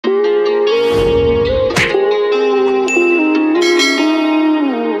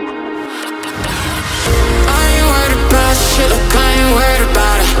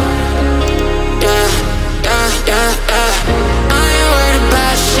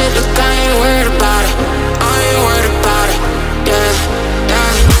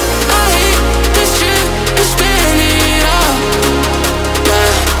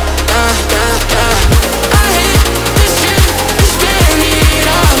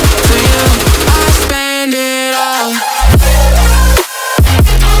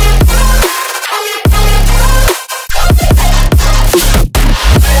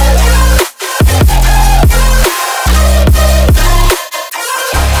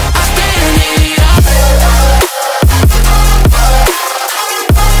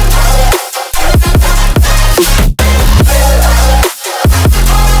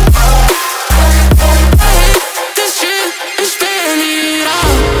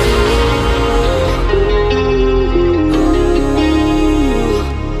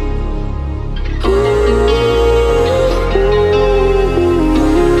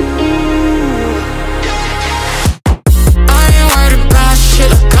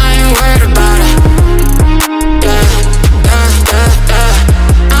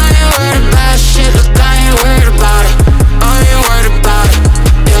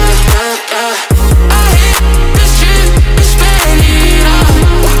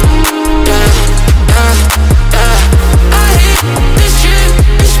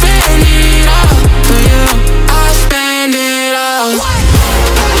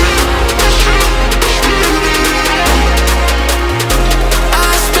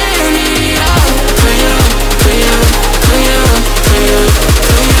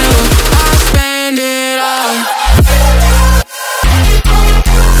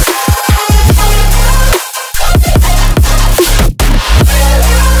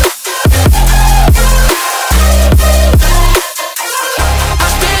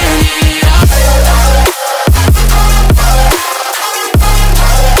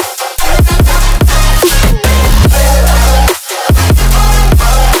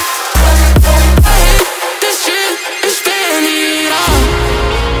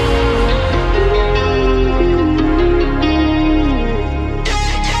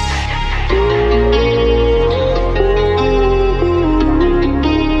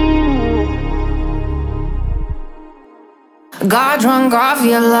got drunk off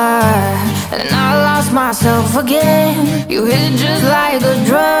your lies, and I lost myself again. You hit just like a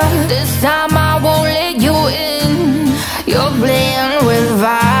drug. This time I won't let you in. You're playing with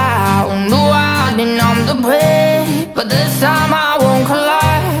fire. No, I didn't numb the prey, but this time I won't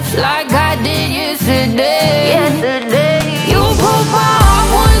collapse like I did yesterday. You broke my heart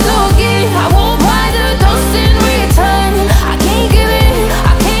once again. I won't buy the dust in return. I can't give it,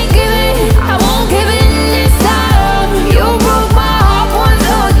 I can't give it, I won't give it this time. You broke my heart once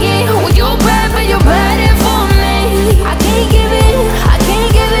again. With your bad, but you're bad it for me. I can't give it, I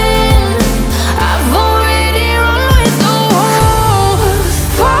can't give it. I've already run with the wolves,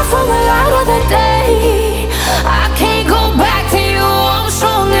 far from the light of the day. I can't go back to you, I'm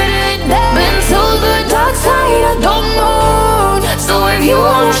stronger today. Been to the dark side, I don't know. So if you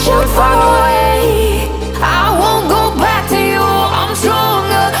wanna shoot far away, I won't go back to you. I'm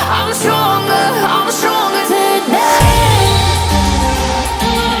stronger, I'm stronger, I'm stronger today.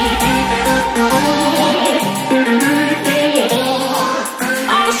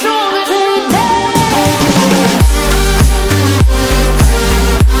 I'm stronger today.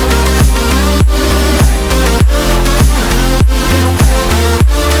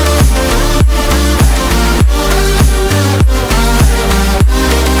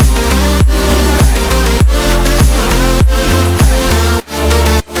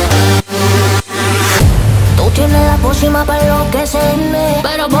 Tienes la pócima para enloquecerme,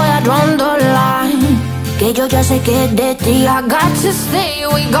 pero voy a draw the line, que yo ya sé que es de ti. I got to stay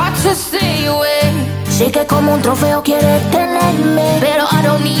away, got to stay away. Sé que como un trofeo quieres tenerme, pero I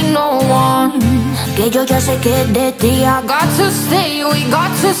don't need no one, que yo ya sé que es de ti. I got to stay away, got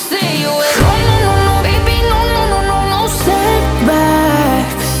to stay away. No, no, no, no, baby, no, no, no, no, no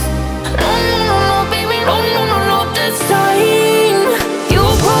setbacks. No, no, no, no, baby, no, no, no, no, this time. You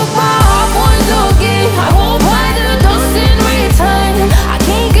broke my heart once again. I won't buy the dust in return. I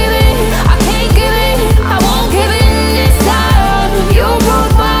can't give it, I can't give it, I won't give it this time. You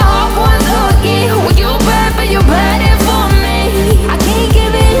broke my heart once again. With your bad, but you're bad it for me. I can't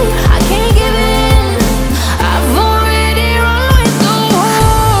give it, I can't give it. I've already run with the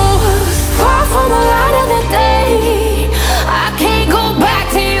wolves, far from the light of the day. I can't go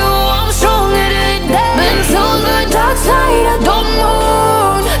back to you, I'm stronger today. Been to the dark side, I don't know.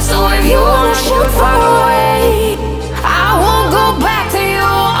 So if you wanna shoot far away, I won't go back to you.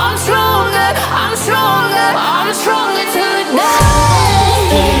 I'm stronger, I'm stronger, I'm stronger today.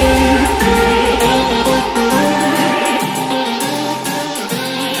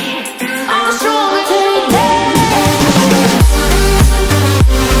 I'm stronger today.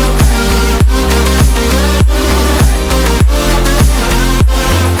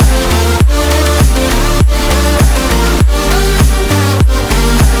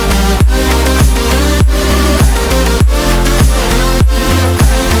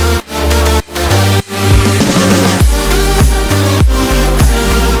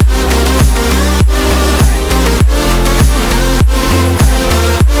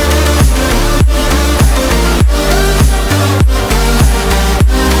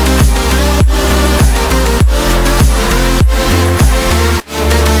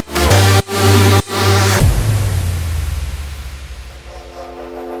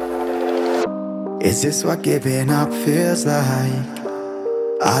 Is this what giving up feels like?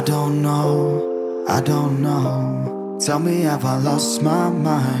 I don't know, I don't know. Tell me, have I lost my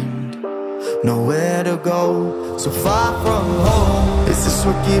mind? Nowhere to go, so far from home. Is this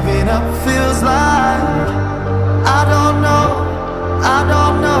what giving up feels like? I don't know, I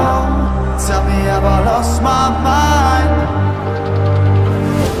don't know. Tell me, have I lost my mind?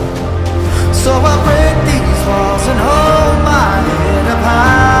 So I break these walls and hold my head up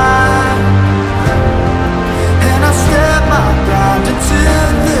high, and I step my ground until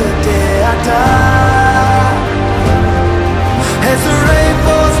the day I die. As the rain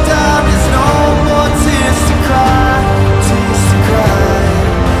falls down, there's no more tears to cry, tears to cry.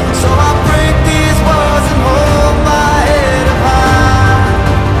 So I break these walls and hold my head up high.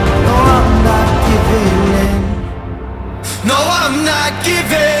 No, I'm not giving in. No, I'm not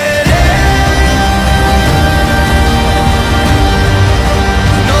giving in.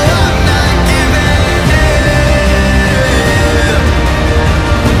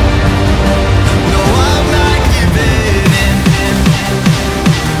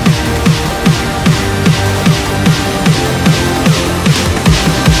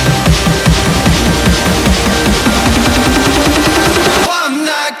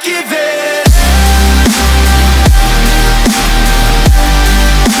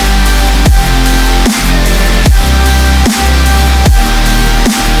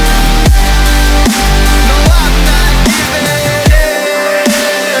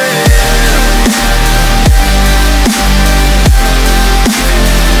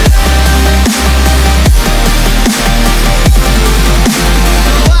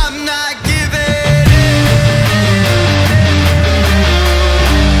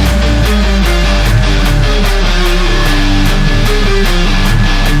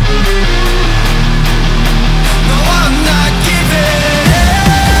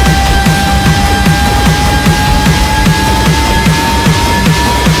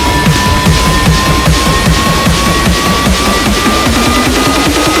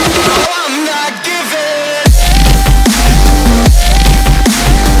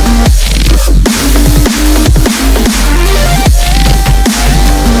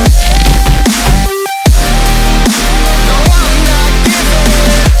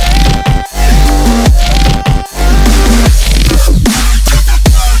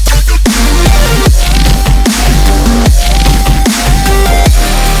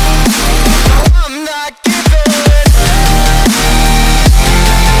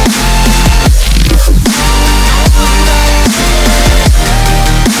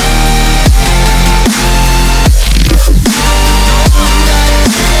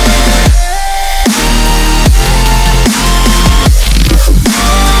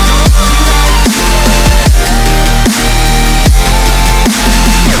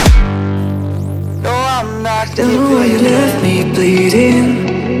 Don't know why you left me bleeding.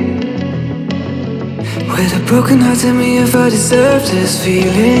 With a broken heart, tell me if I deserve this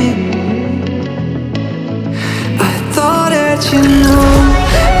feeling. I thought that you know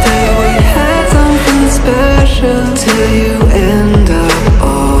that we had something special till you end up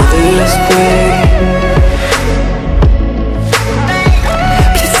all this way.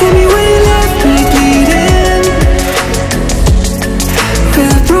 Please tell me why you left me bleeding.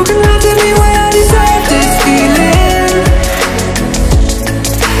 With a broken heart, tell me why I deserve this feeling.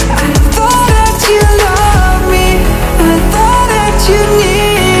 I thought that you loved me, I thought that you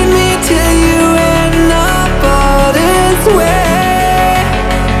need me till you end up all this way.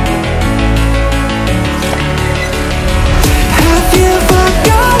 Have you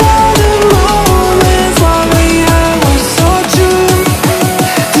forgot all the moments while we had was so true?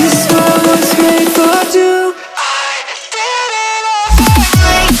 This world was made for two. I did it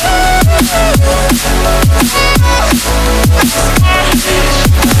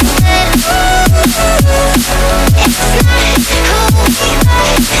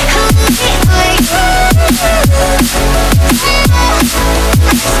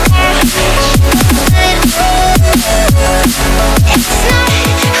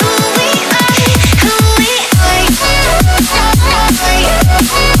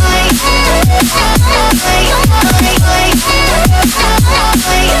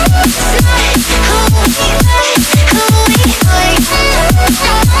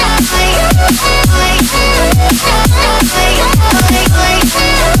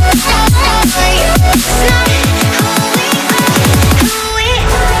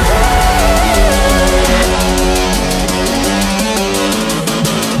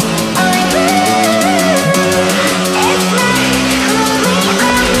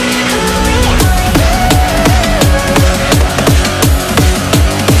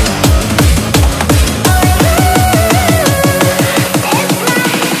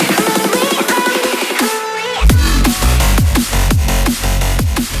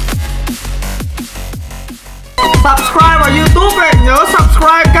Subscribe vào YouTube này, nhớ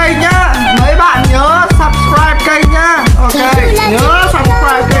subscribe kênh nhá. Mấy bạn nhớ subscribe kênh.